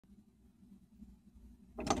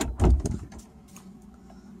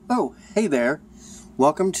Oh, hey there.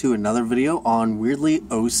 Welcome to another video on Weirdly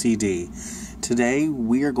OCD. Today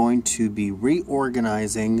we are going to be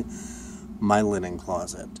reorganizing my linen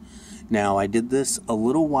closet. Now, I did this a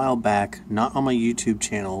little while back, not on my YouTube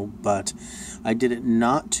channel, but I did it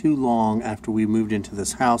not too long after we moved into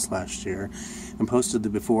this house last year and posted the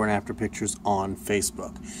before and after pictures on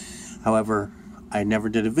Facebook. However, I never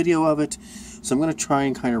did a video of it, so I'm going to try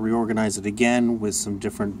and kind of reorganize it again with some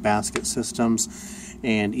different basket systems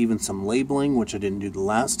and even some labeling, which I didn't do the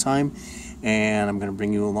last time, and I'm going to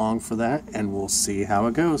bring you along for that, and we'll see how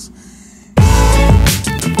it goes.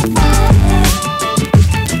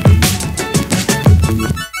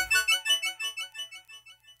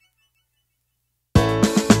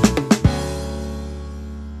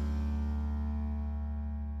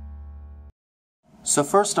 So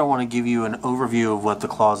first I want to give you an overview of what the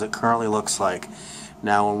closet currently looks like.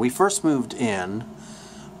 Now, when we first moved in,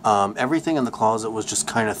 everything in the closet was just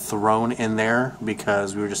kind of thrown in there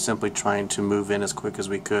because we were just simply trying to move in as quick as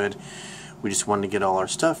we could. We just wanted to get all our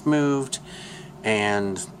stuff moved,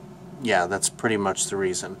 and yeah, that's pretty much the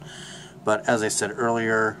reason. But as I said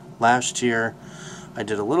earlier, last year I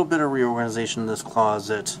did a little bit of reorganization in this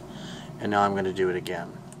closet, and now I'm going to do it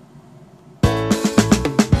again.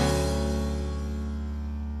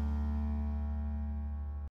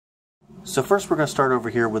 So first we're going to start over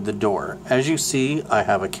here with the door. As you see, I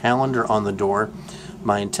have a calendar on the door.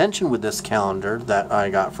 My intention with this calendar that I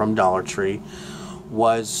got from Dollar Tree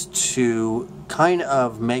was to kind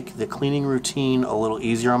of make the cleaning routine a little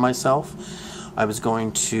easier on myself. I was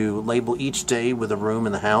going to label each day with a room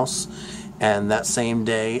in the house, and that same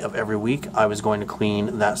day of every week I was going to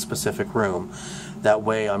clean that specific room. That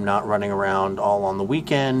way I'm not running around all on the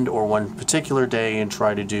weekend or one particular day and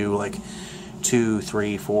try to do like 2,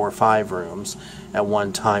 3, 4, 5 rooms at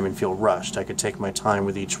one time and feel rushed. I could take my time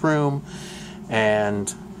with each room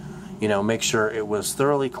and, you know, make sure it was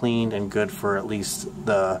thoroughly cleaned and good for at least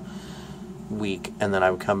the week, and then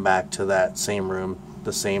I would come back to that same room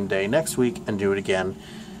the same day next week and do it again.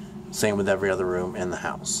 Same with every other room in the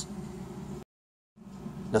house.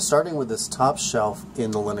 Now, starting with this top shelf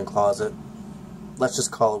in the linen closet, let's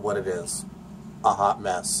just call it what it is, a hot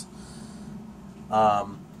mess.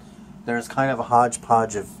 There's kind of a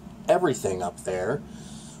hodgepodge of everything up there.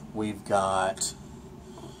 We've got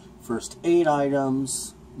first aid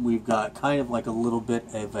items. We've got kind of like a little bit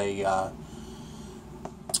of a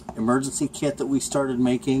emergency kit that we started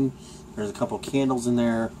making. There's a couple candles in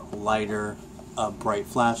there, a lighter, a bright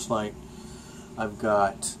flashlight. I've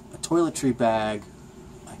got a toiletry bag,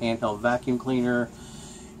 a handheld vacuum cleaner,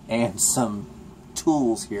 and some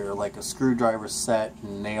tools here like a screwdriver set,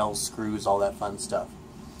 nails, screws, all that fun stuff.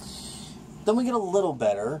 Then we get a little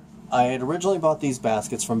better. I had originally bought these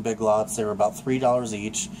baskets from Big Lots. They were about $3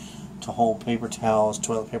 each to hold paper towels,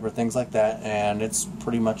 toilet paper, things like that, and it's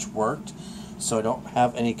pretty much worked. So I don't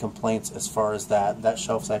have any complaints as far as that. That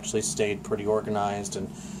shelf's actually stayed pretty organized and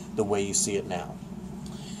the way you see it now.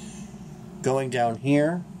 Going down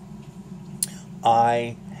here,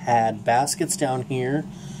 I had baskets down here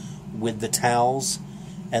with the towels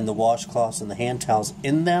and the washcloths and the hand towels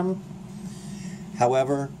in them.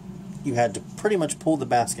 However, you had to pretty much pull the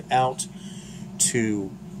basket out to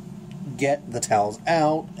get the towels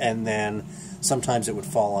out, and then sometimes it would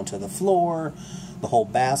fall onto the floor, the whole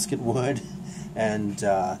basket would, and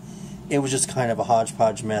it was just kind of a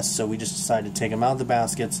hodgepodge mess, so we just decided to take them out of the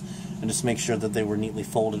baskets and just make sure that they were neatly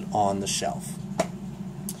folded on the shelf.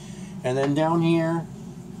 And then down here,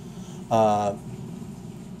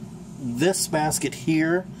 this basket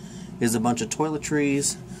here is a bunch of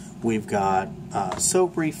toiletries. We've got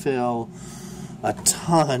soap refill, a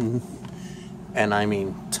ton, and I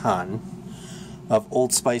mean ton, of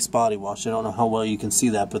Old Spice body wash. I don't know how well you can see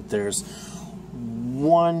that, but there's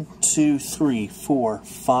 1, 2, 3, 4,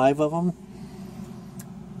 5 of them.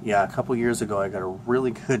 Yeah, a couple years ago I got a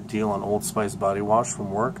really good deal on Old Spice body wash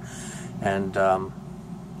from work, and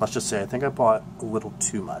let's just say I think I bought a little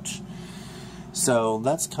too much. So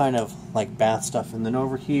that's kind of like bath stuff. And then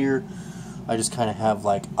over here I just kind of have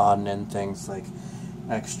like odd and end things like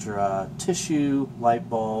extra tissue, light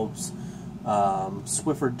bulbs,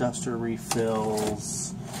 Swiffer duster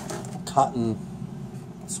refills, cotton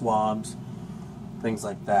swabs, things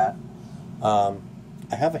like that. I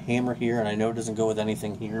have a hammer here, and I know it doesn't go with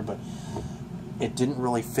anything here, but it didn't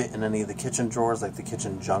really fit in any of the kitchen drawers, like the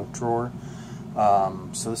kitchen junk drawer.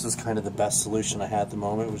 So this is kind of the best solution I had at the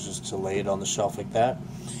moment, was just to lay it on the shelf like that.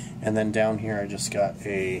 And then down here I just got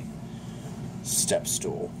a step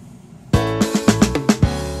stool.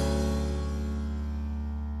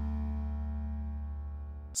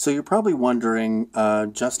 So you're probably wondering,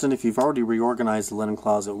 Justin, if you've already reorganized the linen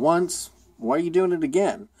closet once, why are you doing it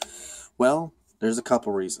again? Well, there's a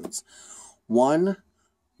couple reasons. One,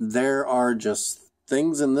 there are just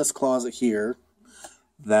things in this closet here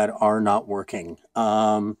that are not working.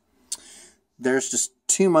 There's just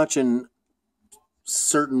too much in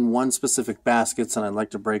certain one specific baskets, and I'd like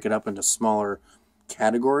to break it up into smaller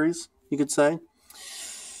categories, you could say.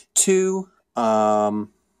 Two,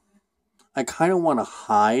 I kind of want to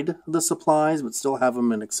hide the supplies, but still have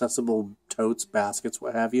them in accessible totes, baskets,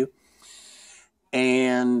 what have you.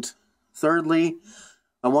 And thirdly,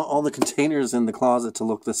 I want all the containers in the closet to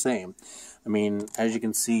look the same. I mean, as you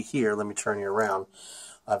can see here, let me turn you around.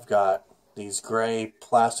 I've got these gray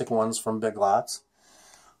plastic ones from Big Lots.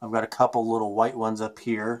 I've got a couple little white ones up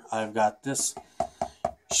here. I've got this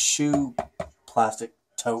shoe plastic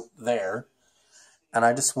tote there. And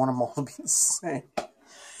I just want them all to be the same.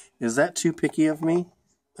 Is that too picky of me?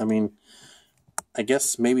 I mean, I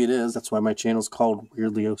guess maybe it is. That's why my channel's called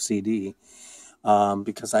Weirdly O.C.D.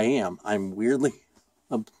 Because I am. I'm weirdly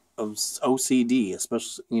O.C.D.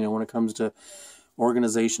 Especially, you know, when it comes to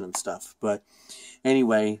organization and stuff. But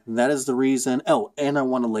anyway, that is the reason. Oh, and I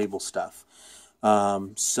want to label stuff.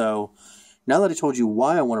 So now that I told you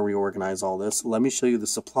why I want to reorganize all this, let me show you the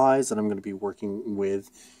supplies that I'm going to be working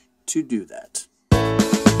with to do that.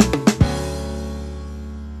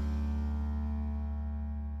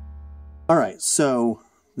 Alright, so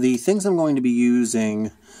the things I'm going to be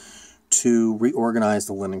using to reorganize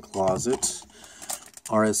the linen closet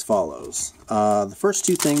are as follows. The first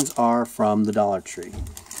two things are from the Dollar Tree.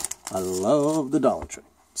 I love the Dollar Tree.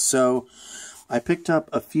 So I picked up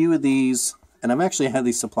a few of these, and I've actually had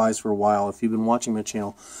these supplies for a while. If you've been watching my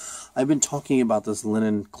channel, I've been talking about this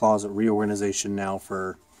linen closet reorganization now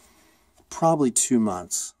for probably 2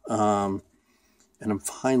 months. And I'm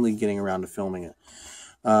finally getting around to filming it.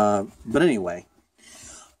 But anyway,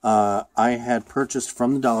 I had purchased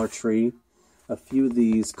from the Dollar Tree a few of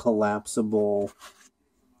these collapsible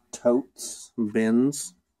totes,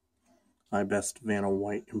 bins. My best Vanna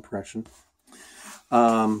White impression.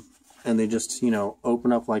 And they just, you know,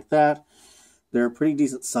 open up like that. They're a pretty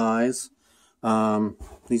decent size.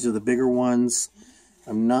 These are the bigger ones.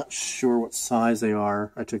 I'm not sure what size they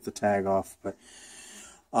are. I took the tag off, but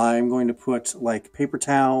I'm going to put like paper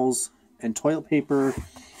towels and toilet paper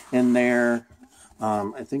in there.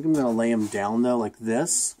 I think I'm going to lay them down though like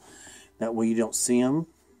this. That way you don't see them.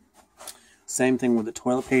 Same thing with the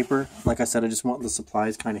toilet paper. Like I said, I just want the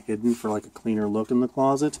supplies kind of hidden for like a cleaner look in the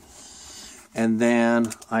closet. And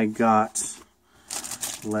then I got,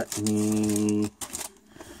 let me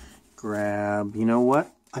grab, you know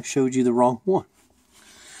what? I showed you the wrong one.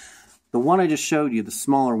 The one I just showed you, the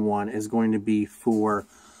smaller one, is going to be for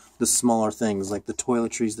the smaller things like the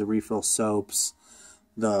toiletries, the refill soaps,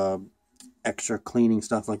 the extra cleaning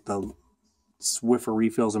stuff like the Swiffer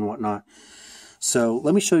refills and whatnot. So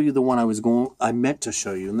let me show you the one I meant to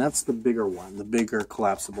show you, and that's the bigger one, the bigger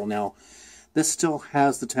collapsible. Now, this still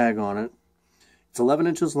has the tag on it. It's 11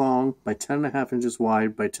 inches long by 10.5 inches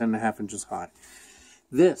wide by 10.5 inches high.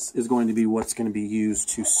 This is going to be what's going to be used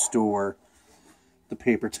to store the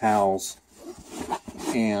paper towels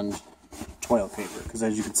and toilet paper, because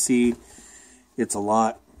as you can see, it's a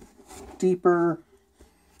lot deeper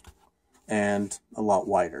and a lot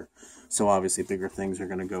wider. So obviously bigger things are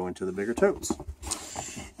going to go into the bigger totes.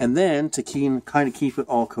 And then to kind of keep it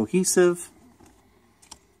all cohesive,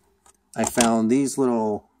 I found these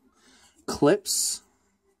little clips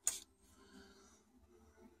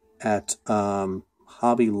at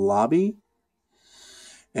Hobby Lobby.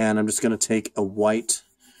 And I'm just going to take a white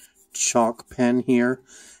chalk pen here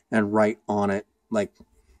and write on it like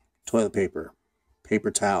toilet paper,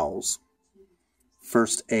 paper towels,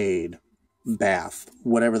 first aid, bath,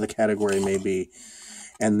 whatever the category may be.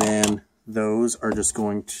 And then those are just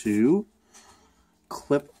going to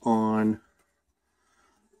clip on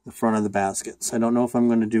the front of the baskets. I don't know if I'm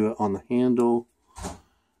going to do it on the handle.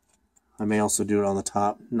 I may also do it on the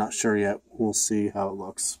top. Not sure yet. We'll see how it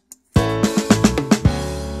looks.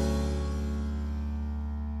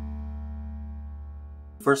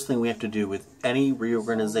 First thing we have to do with any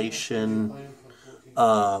reorganization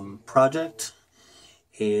project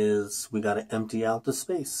is we got to empty out the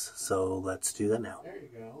space. So let's do that now. There you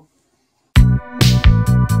go.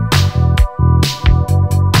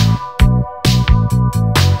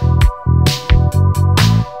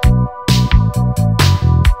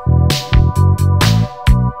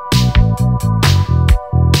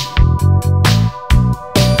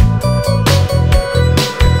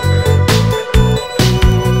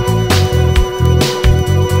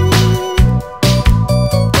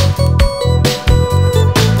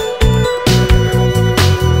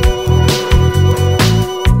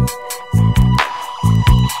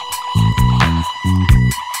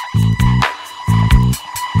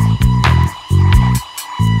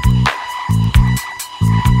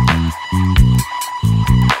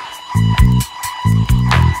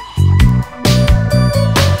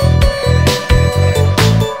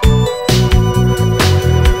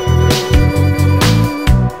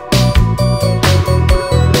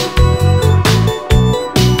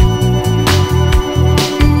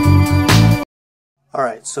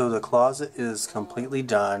 So the closet is completely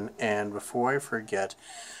done, and before I forget,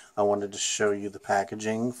 I wanted to show you the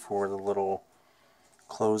packaging for the little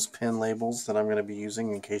clothespin labels that I'm going to be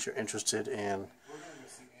using in case you're interested in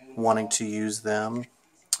wanting to use them.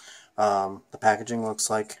 The packaging looks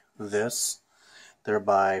like this. They're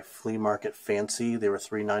by Flea Market Fancy. They were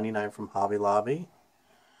 $3.99 from Hobby Lobby,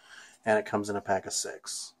 and it comes in a pack of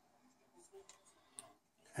 6.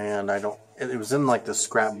 And it was in like the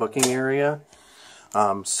scrapbooking area,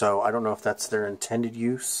 so I don't know if that's their intended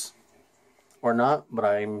use or not, but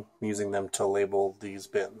I'm using them to label these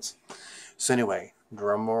bins. So anyway,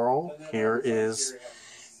 drum roll, here is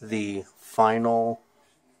the final,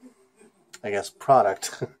 I guess,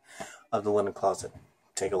 product of the linen closet.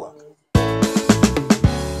 Take a look.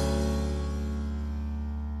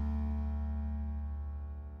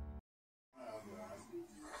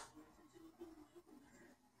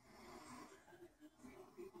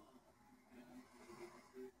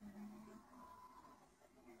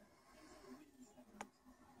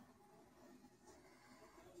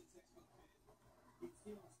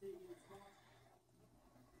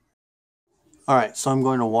 Alright, so I'm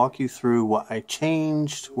going to walk you through what I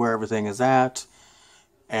changed, where everything is at,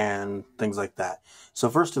 and things like that. So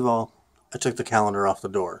first of all, I took the calendar off the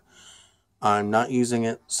door. I'm not using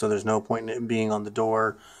it, so there's no point in it being on the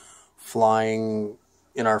door, flying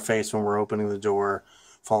in our face when we're opening the door,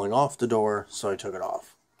 falling off the door, so I took it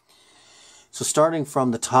off. So starting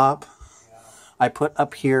from the top, I put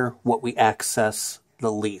up here what we access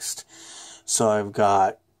the least. So I've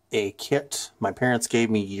got a kit my parents gave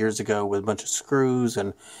me years ago with a bunch of screws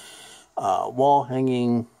and wall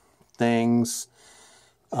hanging things.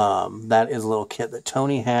 That is a little kit that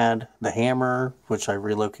Tony had. The hammer, which I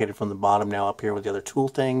relocated from the bottom now up here with the other tool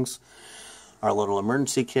things. Our little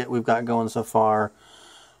emergency kit we've got going so far.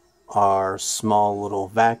 Our small little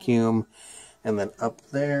vacuum. And then up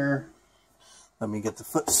there, let me get the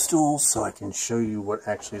footstool so I can show you what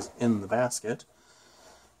actually is in the basket.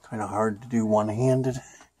 Kind of hard to do one-handed.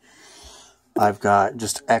 I've got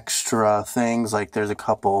just extra things, like there's a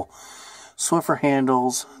couple Swiffer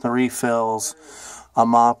handles, the refills, a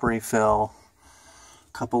mop refill,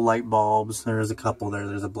 a couple light bulbs, there's a couple there,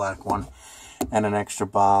 there's a black one, and an extra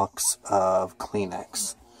box of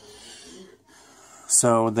Kleenex.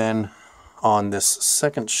 So then on this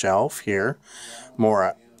second shelf here, more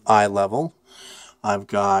at eye level, I've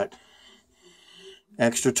got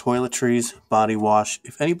extra toiletries, body wash.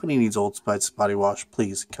 If anybody needs Old Spice body wash,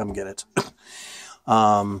 please come get it.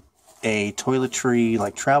 A toiletry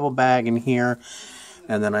like travel bag in here,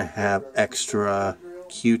 and then I have extra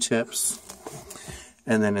Q-tips.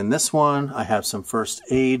 And then in this one, I have some first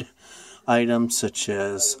aid items such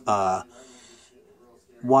as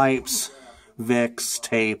wipes, Vicks,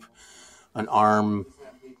 tape, an arm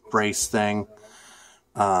brace thing.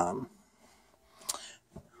 Then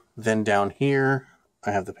down here,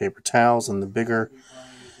 I have the paper towels and the bigger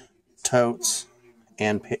totes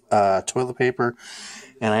and toilet paper.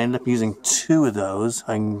 And I ended up using 2 of those.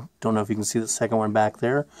 I don't know if you can see the second one back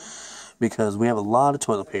there, because we have a lot of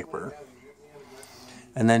toilet paper.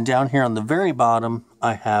 And then down here on the very bottom,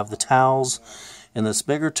 I have the towels in this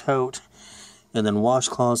bigger tote, and then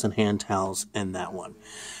washcloths and hand towels in that one.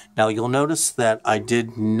 Now you'll notice that I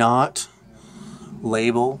did not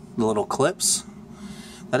label the little clips.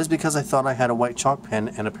 That is because I thought I had a white chalk pen,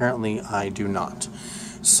 and apparently I do not.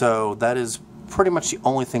 So that is pretty much the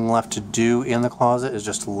only thing left to do in the closet, is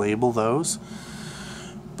just to label those.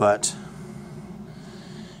 But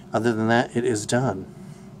other than that, it is done.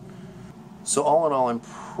 So all in all, I'm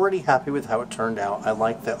pretty happy with how it turned out. I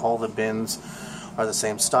like that all the bins are the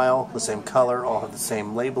same style, the same color, all have the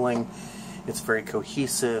same labeling. It's very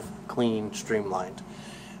cohesive, clean, streamlined.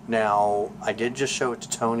 Now, I did just show it to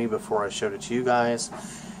Tony before I showed it to you guys,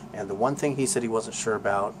 and the one thing he said he wasn't sure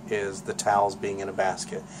about is the towels being in a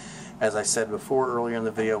basket. As I said before earlier in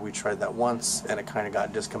the video, we tried that once and it kind of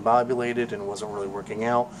got discombobulated and wasn't really working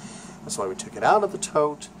out. That's why we took it out of the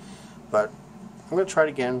tote. But I'm going to try it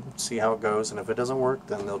again, see how it goes, and if it doesn't work,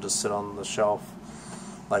 then they'll just sit on the shelf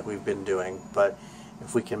like we've been doing. But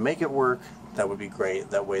if we can make it work, that would be great.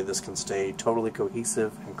 That way this can stay totally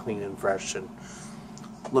cohesive and clean and fresh and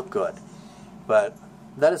look good. But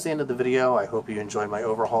that is the end of the video. I hope you enjoyed my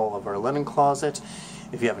overhaul of our linen closet.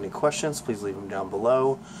 If you have any questions, please leave them down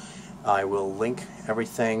below. I will link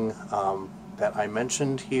everything that I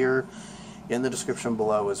mentioned here in the description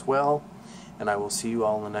below as well. And I will see you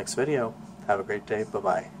all in the next video. Have a great day.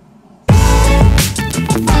 Bye-bye.